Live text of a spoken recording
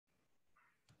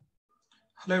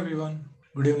Hello everyone.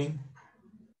 Good evening.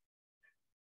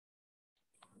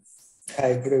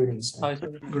 Hi, good evening, sir. Hi, sir.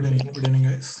 Good evening. Good evening,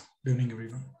 guys. Good evening,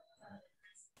 everyone.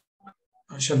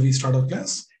 Shall we start our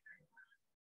class?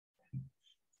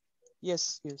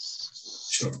 Yes.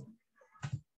 Sure.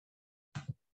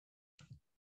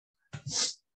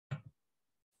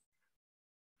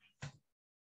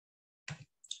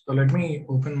 So let me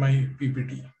open my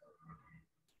PPT.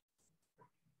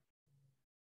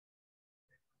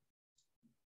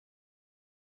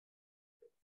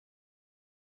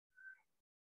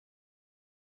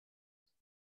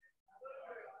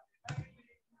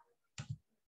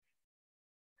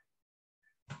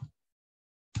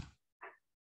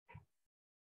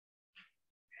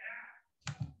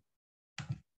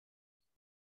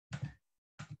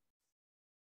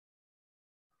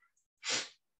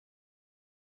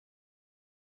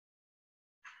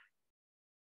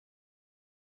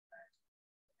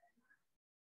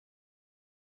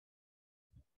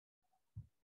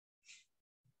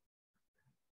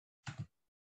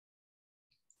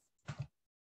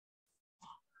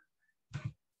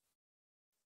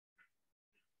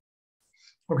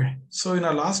 Okay. So in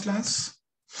our last class,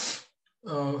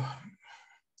 let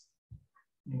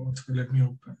me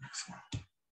open this one.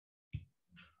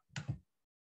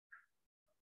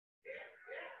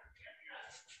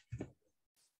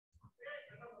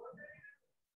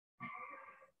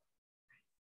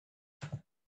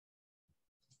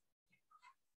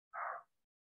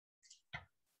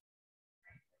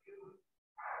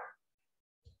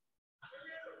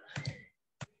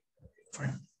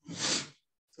 Fine.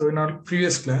 So in our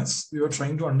previous class, we were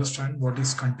trying to understand what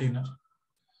is container,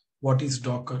 what is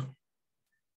Docker.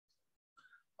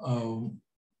 And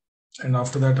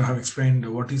after that, I have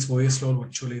explained what is OS level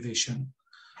virtualization,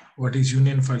 what is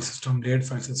union file system, layered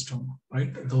file system,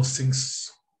 right? Those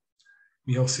things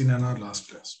we have seen in our last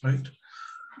class, right?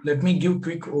 Let me give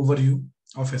quick overview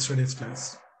of yesterday's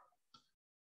class.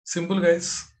 Simple,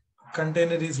 guys.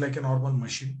 Container is like a normal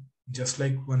machine, just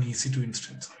like one EC2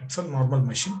 instance. It's a normal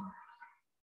machine.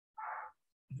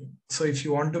 So if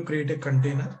you want to create a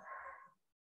container,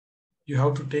 you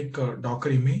have to take a Docker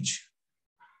image,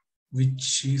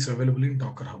 which is available in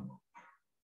Docker Hub.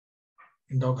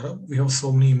 In Docker Hub, we have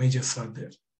so many images are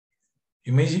there.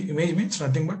 Image means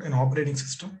nothing but an operating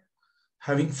system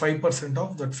having 5%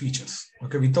 of that features,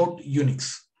 okay, without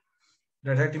Unix.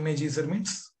 Red Hat image user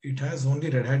means it has only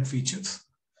Red Hat features,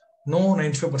 no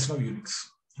 95% of Unix.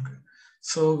 Okay,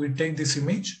 so we take this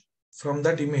image. From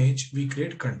that image, we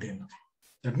create container.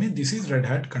 That means this is Red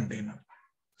Hat container.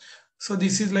 So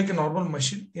this is like a normal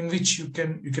machine in which you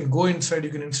can go inside,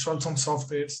 you can install some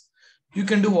softwares, you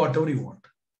can do whatever you want,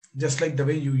 just like the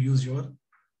way you use your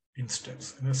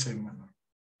instance in the same manner.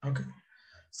 Okay.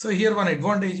 So here one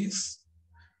advantage is,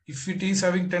 if it is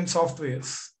having 10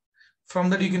 softwares, from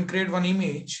that you can create one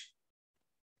image.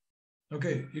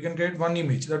 Okay, you can create one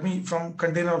image. That means from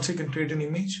container also you can create an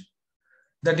image.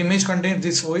 That image contains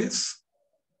this OS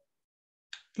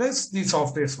plus the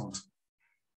softwares also.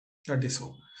 That is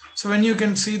all. So when you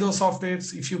can see those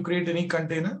softwares, if you create any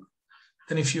container,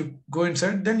 then if you go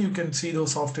inside, then you can see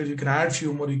those softwares. You can add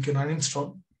few more, you can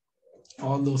uninstall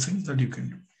all those things that you can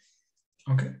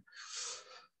do. Okay.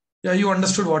 Yeah, you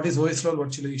understood what is OS level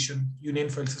virtualization, union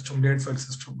file system, layered file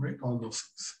system, right? All those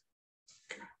things.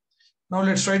 Okay. Now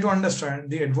let's try to understand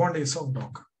the advantages of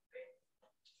Docker.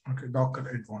 Okay, Docker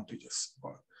advantages.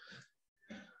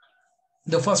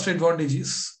 The first advantage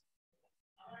is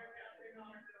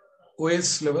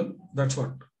OS level, that's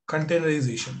what?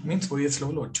 Containerization means OS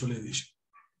level virtualization.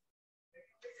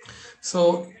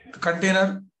 So the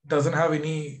container doesn't have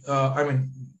any,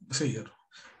 say here,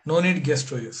 no need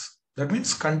guest OS. That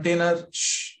means container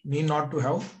need not to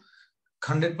have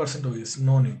 100% OS,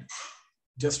 no need.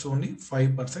 Just only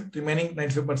 5%, remaining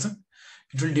 95%,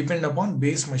 it will depend upon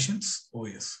base machines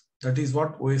OS. That is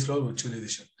what OS level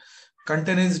virtualization.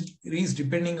 Container is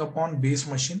depending upon base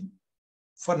machine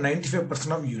for 95%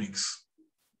 of Unix.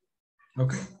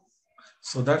 Okay.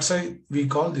 So that's why we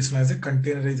call this one as a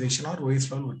containerization or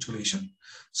OS level virtualization.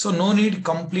 So no need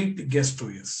complete guest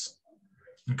OS.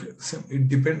 Okay. So it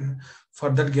depends,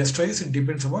 for that guest OS, it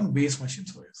depends upon base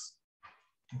machines OS.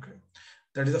 Okay.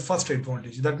 That is the first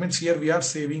advantage. That means here we are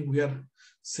saving,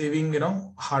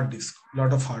 hard disk,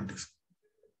 lot of hard disk,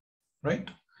 right?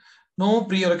 No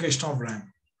pre-allocation of RAM.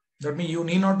 That means you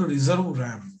need not to reserve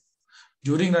RAM.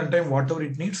 During runtime, whatever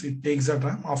it needs, it takes that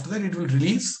RAM. After that, it will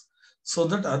release so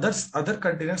that other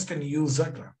containers can use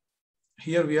that RAM.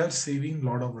 Here we are saving a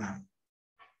lot of RAM.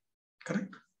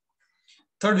 Correct?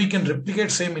 Third, we can replicate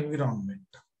same environment.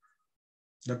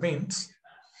 That means,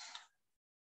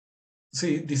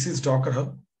 see, this is Docker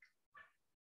Hub.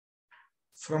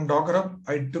 From Docker Hub,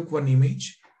 I took one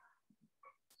image.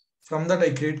 From that,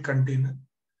 I create container.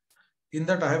 In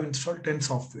that, I have installed 10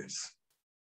 softwares.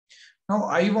 Now,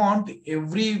 I want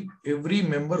every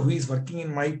member who is working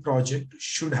in my project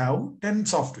should have 10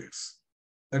 softwares.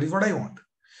 That is what I want.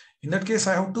 In that case,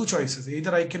 I have two choices.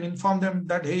 Either I can inform them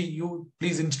that, hey, you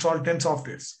please install 10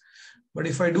 softwares. But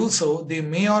if I do so, they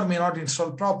may or may not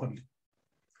install properly.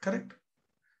 Correct?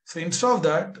 So instead of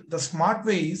that, the smart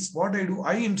way is what I do.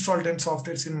 I install 10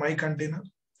 softwares in my container.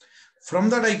 From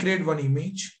that, I create one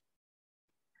image.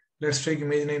 Let's take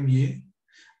image name A.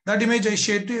 That image I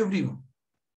share to everyone,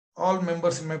 all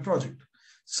members in my project.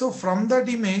 So from that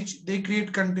image, they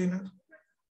create container.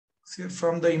 See,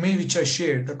 from the image which I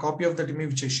shared, the copy of that image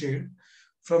which I shared,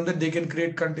 from that they can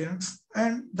create containers,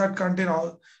 and that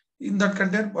container, in that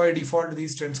container by default,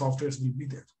 these 10 softwares will be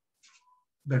there.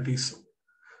 That is so.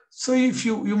 So if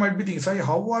you might be thinking,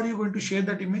 how are you going to share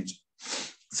that image?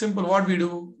 Simple. What we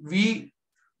do,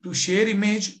 to share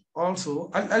image also,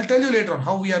 I'll tell you later on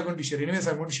how we are going to share. Anyways,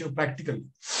 I'm going to share practically.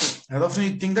 As of now,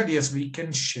 you think that yes, we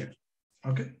can share.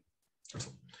 Okay.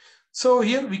 So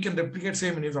here we can replicate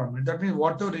same environment. That means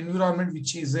whatever environment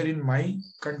which is there in my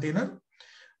container,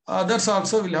 others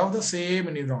also will have the same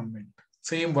environment,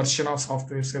 same version of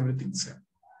software, everything same.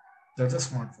 That's a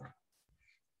smart one.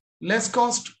 Less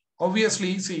cost,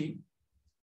 obviously, see,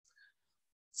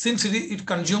 since it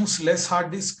consumes less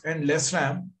hard disk and less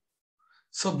RAM,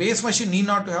 so base machine need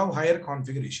not to have higher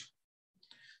configuration.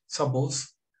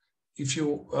 Suppose if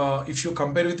you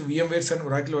compare with VMwares and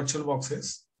Oracle virtual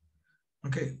boxes,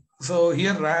 okay. So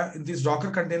here in this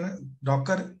Docker container,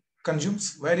 Docker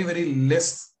consumes very, very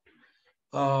less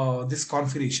this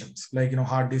configurations like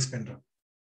hard disk and RAM.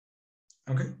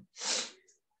 Okay,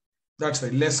 that's why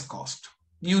less cost.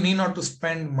 You need not to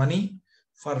spend money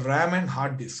for RAM and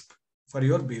hard disk for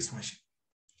your base machine.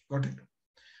 Got it?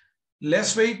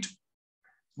 Less weight.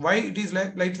 Why it is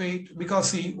lightweight? Because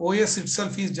see, OS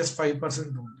itself is just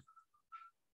 5%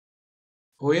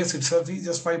 only. OS itself is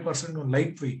just 5% on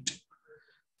lightweight.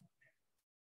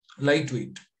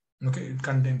 Lightweight. Okay, it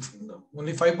contains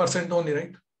only 5% only,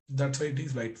 right? That's why it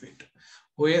is lightweight.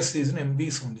 OS is in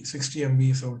MBs only, 60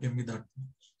 MB, 70 MB, that.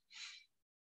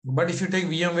 But if you take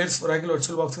VMware's Oracle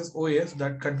virtual boxes OS,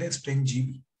 that contains 10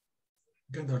 GB.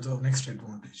 Okay, that's the next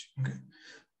advantage. Okay.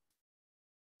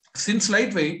 Since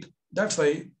lightweight, that's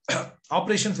why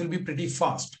operations will be pretty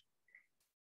fast.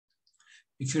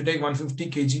 If you take 150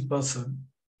 kg person,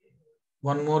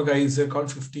 one more guy is there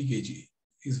called 50 kg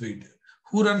is weight.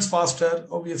 Who runs faster?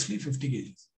 Obviously 50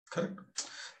 kg. Correct.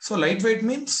 So lightweight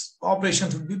means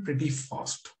operations will be pretty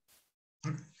fast.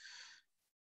 Okay.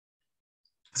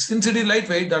 Since it is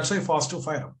lightweight, that's why fast to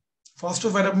fire up. Fast to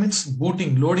fire up means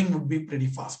booting, loading would be pretty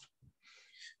fast.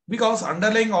 Because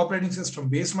underlying operating system,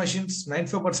 base machines,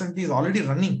 95% is already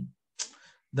running.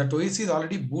 That OS is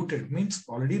already booted, means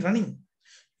already running.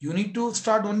 You need to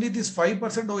start only this 5%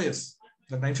 OS.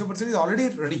 The 95% is already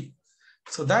ready.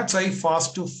 So that's why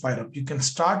fast to fire up. You can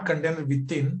start container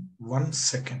within 1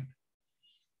 second.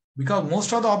 Because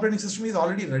most of the operating system is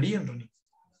already ready and running.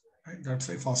 Right? That's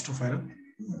why fast to fire up.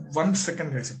 1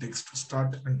 second, guys, it takes to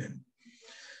start container.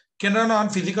 Can run on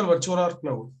physical, virtual, or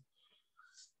cloud.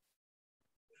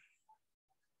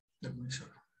 Let me show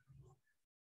you.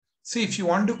 See, if you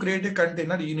want to create a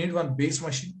container, you need one base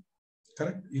machine.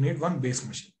 Correct? You need one base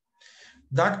machine.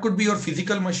 That could be your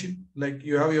physical machine, like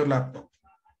you have your laptop.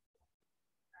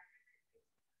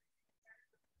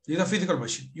 This is a physical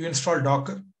machine. You install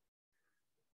Docker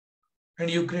and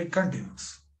you create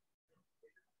containers.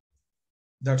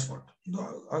 That's what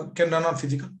can run on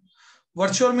physical.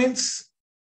 Virtual means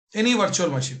any virtual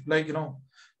machine, like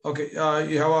okay,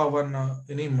 you have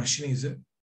any machine is there.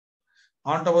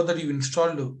 On top of that, you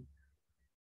installed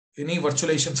any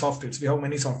virtualization softwares. We have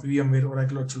many software, VMware,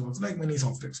 Oracle virtual box, like many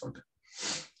softwares out there.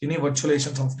 Any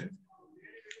virtualization software.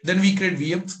 Then we create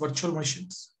VMs, virtual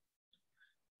machines.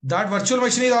 That virtual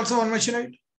machine is also one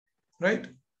machine, right?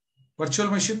 Virtual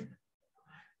machine.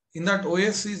 In that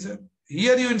OS is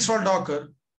here you install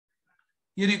Docker.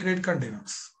 Here you create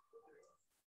containers.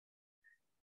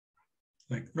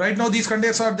 Like right now, these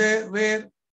containers are there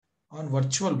where on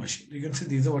virtual machine. You can see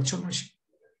these are virtual machine.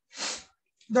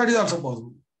 That is also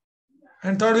possible.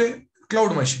 And third way,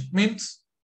 cloud machine means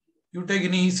you take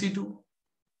any EC2.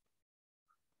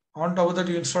 On top of that,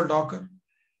 you install Docker.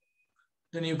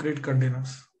 Then you create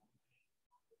containers.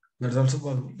 That's also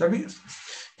possible. That means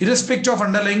irrespective of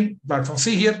underlying platform.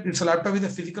 See here, it's a laptop with a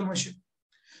physical machine.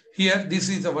 Here, this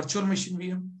is a virtual machine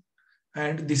VM.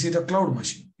 And this is a cloud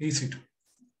machine, EC2.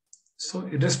 So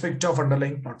irrespective of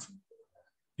underlying platform,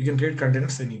 you can create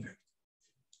containers anywhere.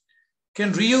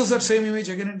 Can reuse that same image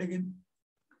again and again.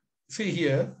 see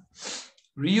here,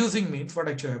 reusing means what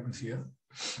actually happens here.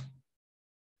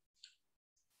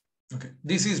 Okay,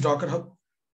 this is Docker Hub.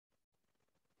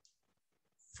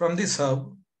 From this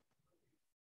hub,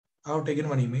 I have taken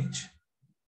one image.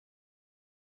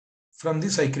 From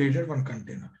this, I created one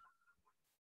container.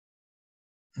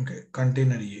 Okay,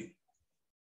 container A.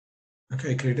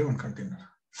 Okay, I created one container.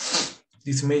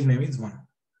 This image name is 1.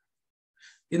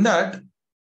 In that,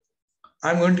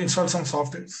 I'm going to install some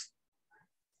softwares.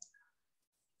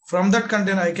 From that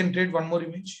container, I can create one more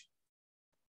image.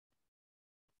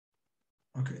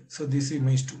 Okay, so this is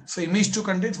image 2. So image 2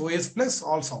 contains OS plus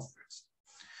all softwares.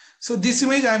 So this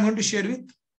image I'm going to share with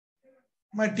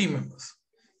my team members.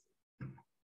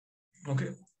 Okay,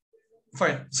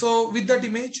 fine. So with that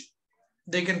image,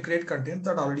 they can create content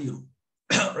that already you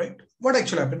know, right? What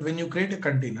actually happens when you create a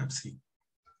container? See.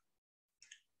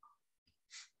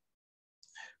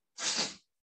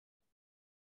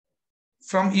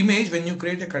 From image, when you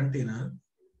create a container,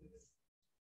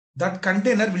 that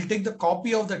container will take the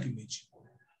copy of that image.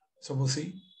 Suppose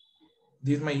see,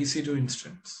 this is my EC2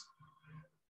 instance.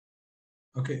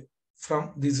 Okay,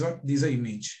 from this one, these are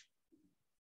image.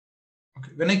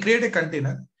 Okay, when I create a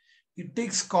container, it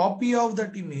takes copy of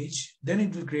that image, then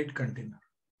it will create container.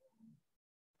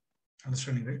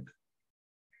 Understanding,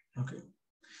 right? Okay,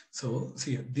 so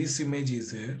see, this image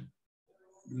is there.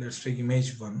 Let's take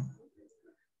image 1.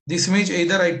 This image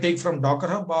either I take from Docker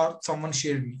Hub or someone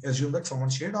shared me. Assume that someone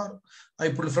shared, or I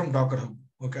put it from Docker Hub.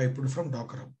 Okay, I put it from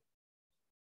Docker Hub.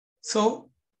 So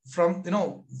from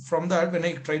that, when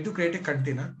I try to create a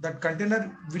container, that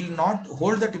container will not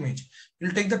hold that image. It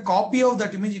will take the copy of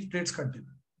that image, it creates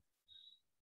container.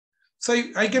 So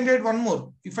I can create one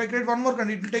more. If I create one more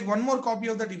container, it will take one more copy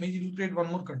of that image, it will create one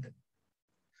more container.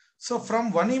 So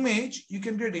from one image, you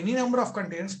can create any number of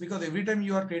containers, because every time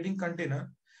you are creating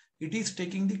container, it is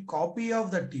taking the copy of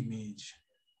that image.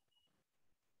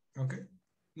 Okay,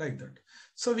 like that.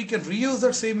 So we can reuse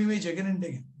that same image again and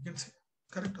again. You can say,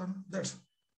 correct or not? That's it.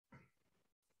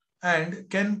 And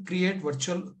can create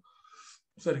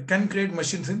can create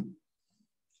machines in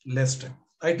less time.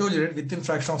 I told you that within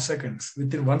fraction of seconds,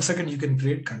 within 1 second, you can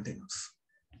create containers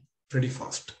pretty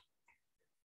fast.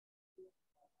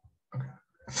 Okay.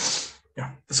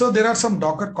 Yeah. So there are some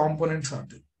Docker components out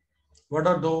there. What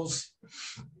are those?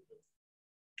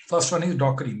 First one is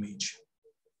Docker image.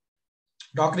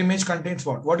 Docker image contains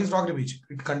what? What is Docker image?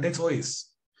 It contains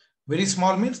OS. Very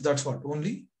small means that's what?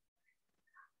 Only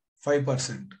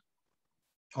 5%.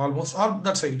 Almost, or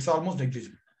that's right, it's almost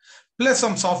negligible. Plus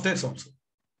some softwares also.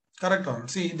 Correct or not?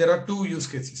 See, there are 2 use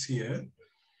cases here.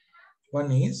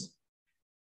 One is,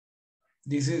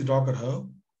 this is Docker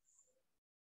Hub.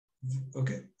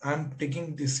 Okay, I'm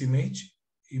taking this image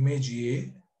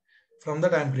A. From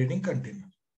that, I'm creating container.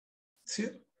 See?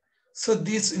 So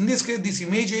this, in this case, this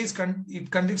image A is it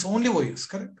contains only OS,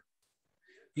 correct?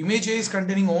 Image A is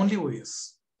containing only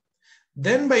OS.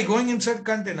 Then by going inside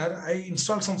container, I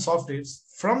install some softwares.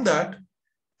 From that,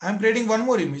 I'm creating one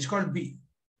more image called B.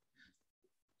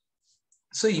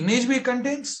 So image B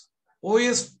contains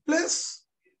OS plus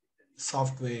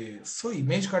software. So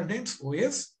image contains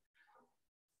OS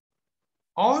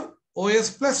or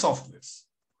OS plus softwares.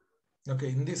 Okay,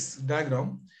 in this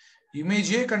diagram,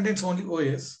 image A contains only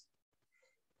OS.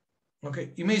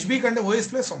 Okay, image B contains OS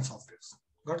plus some softwares.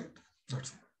 Got it?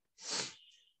 That's it.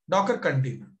 Docker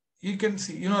container. You can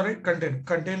see, you know, right?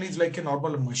 Container is like a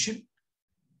normal machine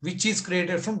which is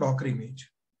created from Docker image.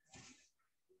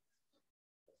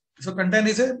 So container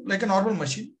is like a normal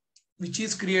machine which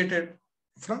is created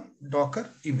from Docker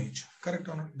image. Correct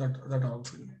or not? That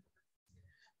also.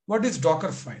 What is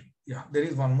Docker file? Yeah, there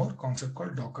is one more concept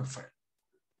called Docker file.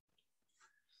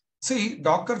 See,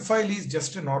 Docker file is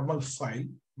just a normal file,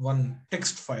 one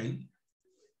text file.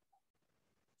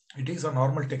 It is a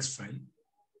normal text file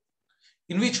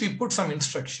in which we put some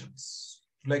instructions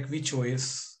like which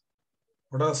OS,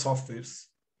 what are the softwares.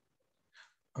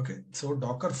 Okay, so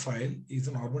Docker file is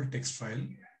a normal text file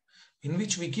in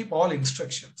which we keep all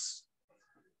instructions.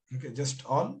 Okay, just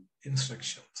all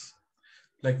instructions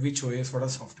like which OS, what are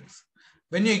softwares.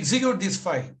 When you execute this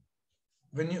file,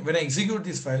 when I execute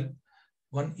this file,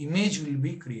 one image will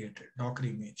be created, Docker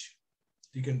image.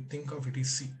 You can think of it as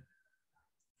C.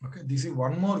 Okay, this is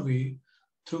one more way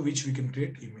through which we can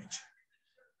create image.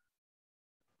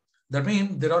 That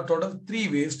means there are total 3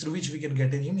 ways through which we can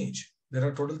get an image. There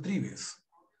are total 3 ways.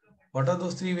 What are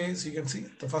those 3 ways? You can see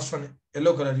the first one,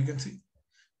 yellow color, you can see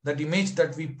that image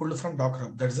that we pulled from Docker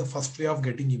Hub. That is the first way of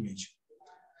getting image.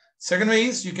 Second way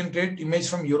is you can create image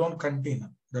from your own container.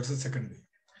 That's the second way.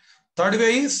 Third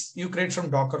way is you create from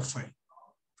Docker file.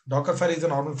 Docker file is a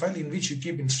normal file in which you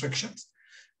keep instructions.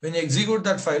 When you execute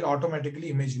that file, automatically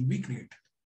image will be created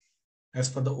as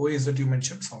per the OS that you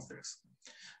mentioned, softwares.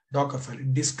 Docker file.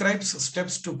 It describes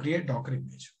steps to create Docker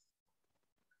image.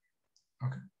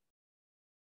 Okay.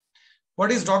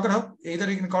 What is Docker Hub?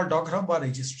 Either you can call Docker Hub or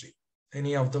registry.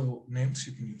 Any of the names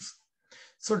you can use.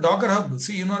 So Docker Hub,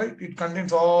 see, you know, right? It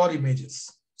contains all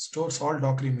images, stores all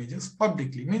Docker images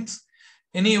publicly. Means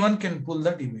anyone can pull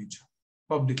that image,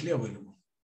 publicly available.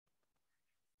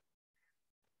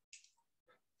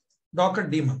 Docker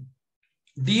daemon.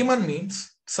 Daemon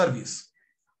means service.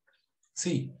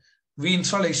 See, we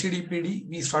install HTTPD,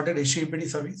 we started HTTPD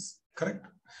service, correct?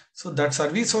 So that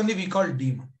service only we call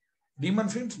daemon.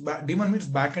 Daemon means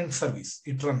backend service.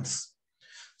 It runs.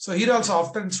 So here also,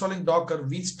 after installing Docker,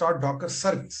 we start Docker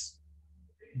service.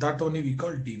 That only we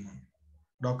call daemon,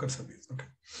 Docker service. Okay.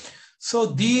 So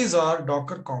these are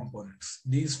Docker components.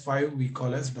 These 5 we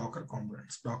call as Docker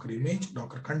components: Docker image,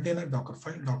 Docker container, Docker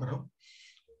file, Docker hub,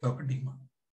 Docker daemon.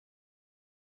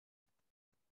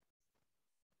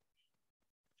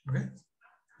 Okay.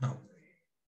 Now,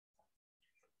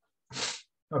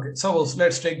 okay. So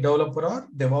let's take developer or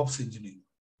DevOps engineer.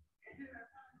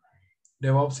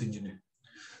 DevOps engineer.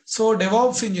 So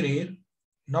DevOps engineer,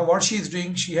 now what she is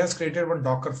doing, she has created one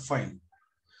Docker file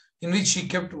in which she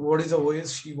kept what is the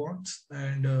OS she wants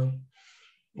and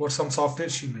what some software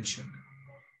she mentioned.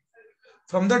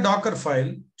 From the Docker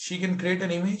file, she can create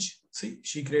an image. See,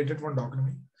 she created one Docker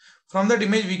image. From that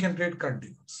image, we can create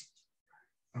containers.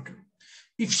 Okay.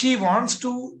 If she wants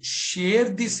to share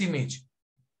this image,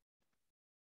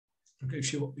 okay, if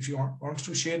she wants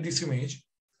to share this image,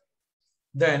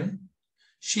 then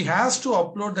she has to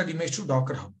upload that image to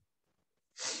Docker Hub.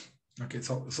 Okay,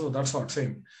 so that's what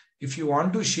same. If you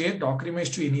want to share Docker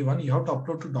image to anyone, you have to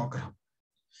upload to Docker Hub.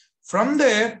 From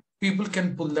there, people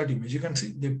can pull that image. You can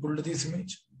see they pulled this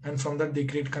image, and from that they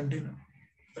create container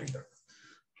like that.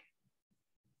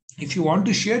 If you want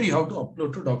to share, you have to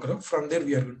upload to Docker Hub. From there,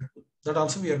 we are going to do that.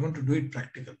 Also, we are going to do it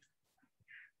practically.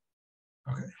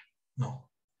 Okay. Now,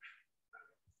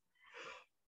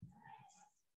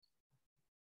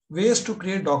 ways to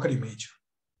create Docker image.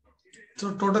 So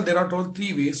there are total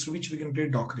 3 ways through which we can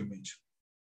create Docker image.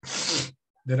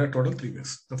 There are total 3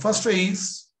 ways. The first way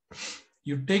is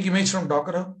you take image from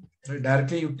Docker Hub. Right?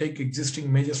 Directly you take existing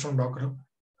images from Docker Hub.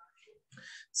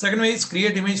 Second way is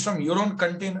create image from your own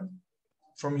container.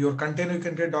 From your container, you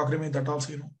can create Docker image. That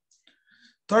also you know.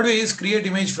 Third way is create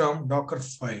image from Docker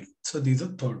file. So these are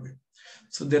third way.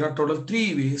 So there are total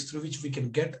 3 ways through which we can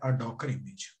get a Docker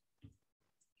image.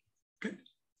 Okay.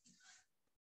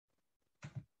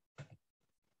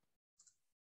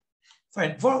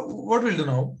 Fine. For what we'll do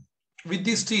now, with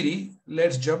this theory,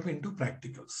 let's jump into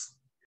practicals.